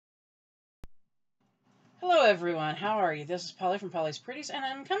Hello everyone, how are you? This is Polly from Polly's Pretties, and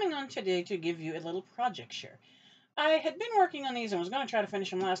I'm coming on today to give you a little project share. I had been working on these and was going to try to finish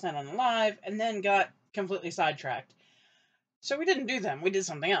them last night on the live, and then got completely sidetracked. So we didn't do them, we did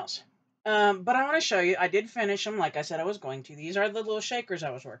something else. But I want to show you, I did finish them like I said I was going to. These are the little shakers I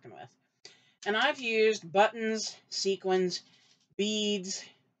was working with. And I've used buttons, sequins, beads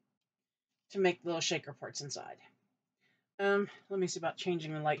to make little shaker parts inside. Let me see about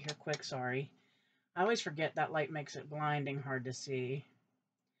changing the light here quick, sorry. I always forget that light makes it blinding hard to see.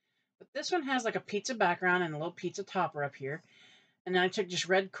 But this one has like a pizza background and a little pizza topper up here. And then I took just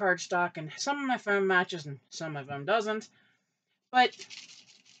red cardstock, and some of my foam matches and some of them doesn't. But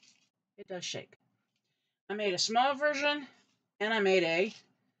it does shake. I made a small version and I made a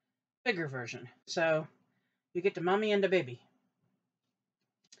bigger version. So you get the mommy and the baby.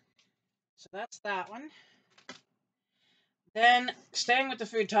 So that's that one. Then, staying with the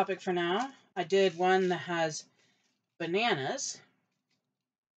food topic for now, I did one that has bananas.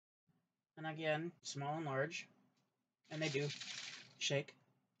 And again, small and large. And they do shake.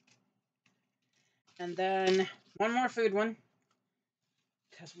 And then one more food one,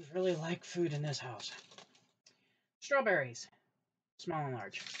 because we really like food in this house. Strawberries, small and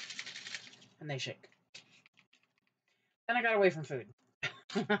large. And they shake. Then I got away from food.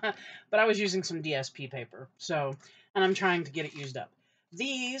 But I was using some DSP paper, so, and I'm trying to get it used up.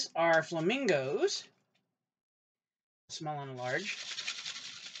 These are flamingos, small and large.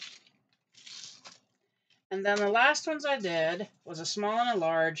 And then the last ones I did was a small and a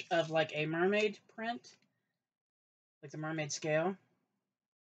large of like a mermaid print, like the mermaid scale.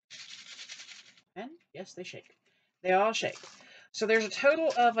 And yes, they shake. They all shake. So there's a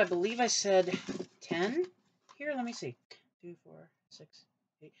total of, I believe I said 10 here. Let me see. 2, 4, 6,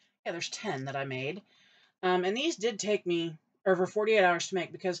 8. Yeah, there's 10 that I made. And these did take me over 48 hours to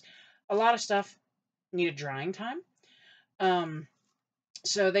make because a lot of stuff needed drying time.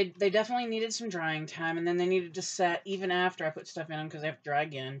 So they definitely needed some drying time, and then they needed to set even after I put stuff in them because they have to dry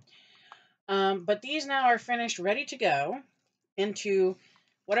again. But these now are finished, ready to go into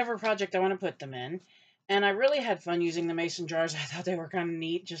whatever project I want to put them in. And I really had fun using the mason jars. I thought they were kind of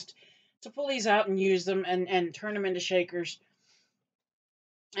neat just to pull these out and use them and turn them into shakers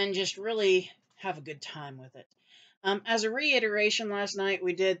and just really have a good time with it. As a reiteration, last night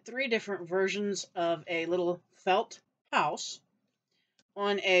we did 3 different versions of a little felt house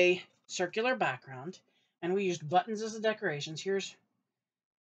on a circular background, and we used buttons as the decorations. Here's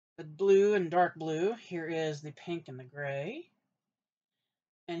the blue and dark blue. Here is the pink and the gray.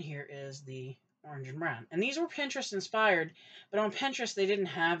 And here is the orange and brown. And these were Pinterest inspired, but on Pinterest they didn't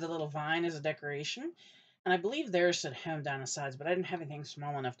have the little vine as a decoration. And I believe theirs said home down the sides, but I didn't have anything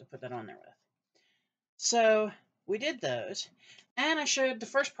small enough to put that on there with. So we did those. And I showed the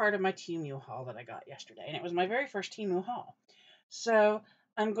first part of my Temu haul that I got yesterday. And it was my very first Temu haul. So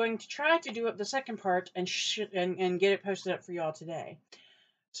I'm going to try to do up the second part and get it posted up for y'all today.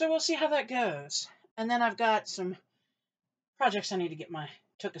 So we'll see how that goes. And then I've got some projects I need to get my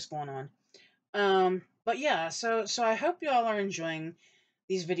Tookus going on. But yeah, so I hope y'all are enjoying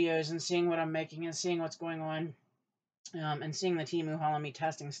these videos and seeing what I'm making and seeing what's going on, and seeing the Temu haul and me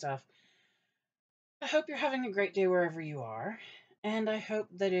testing stuff. I hope you're having a great day wherever you are, and I hope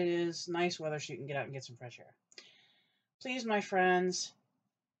that it is nice weather so you can get out and get some fresh air. Please, my friends,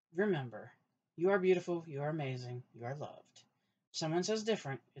 remember, you are beautiful, you are amazing, you are loved. If someone says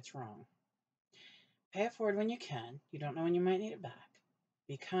different, it's wrong. Pay it forward when you can. You don't know when you might need it back.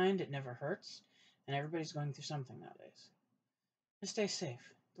 Be kind, it never hurts, and everybody's going through something nowadays. And stay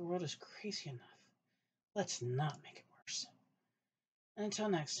safe. The world is crazy enough. Let's not make it worse. And until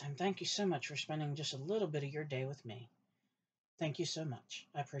next time, thank you so much for spending just a little bit of your day with me. Thank you so much.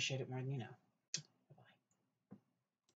 I appreciate it more than you know.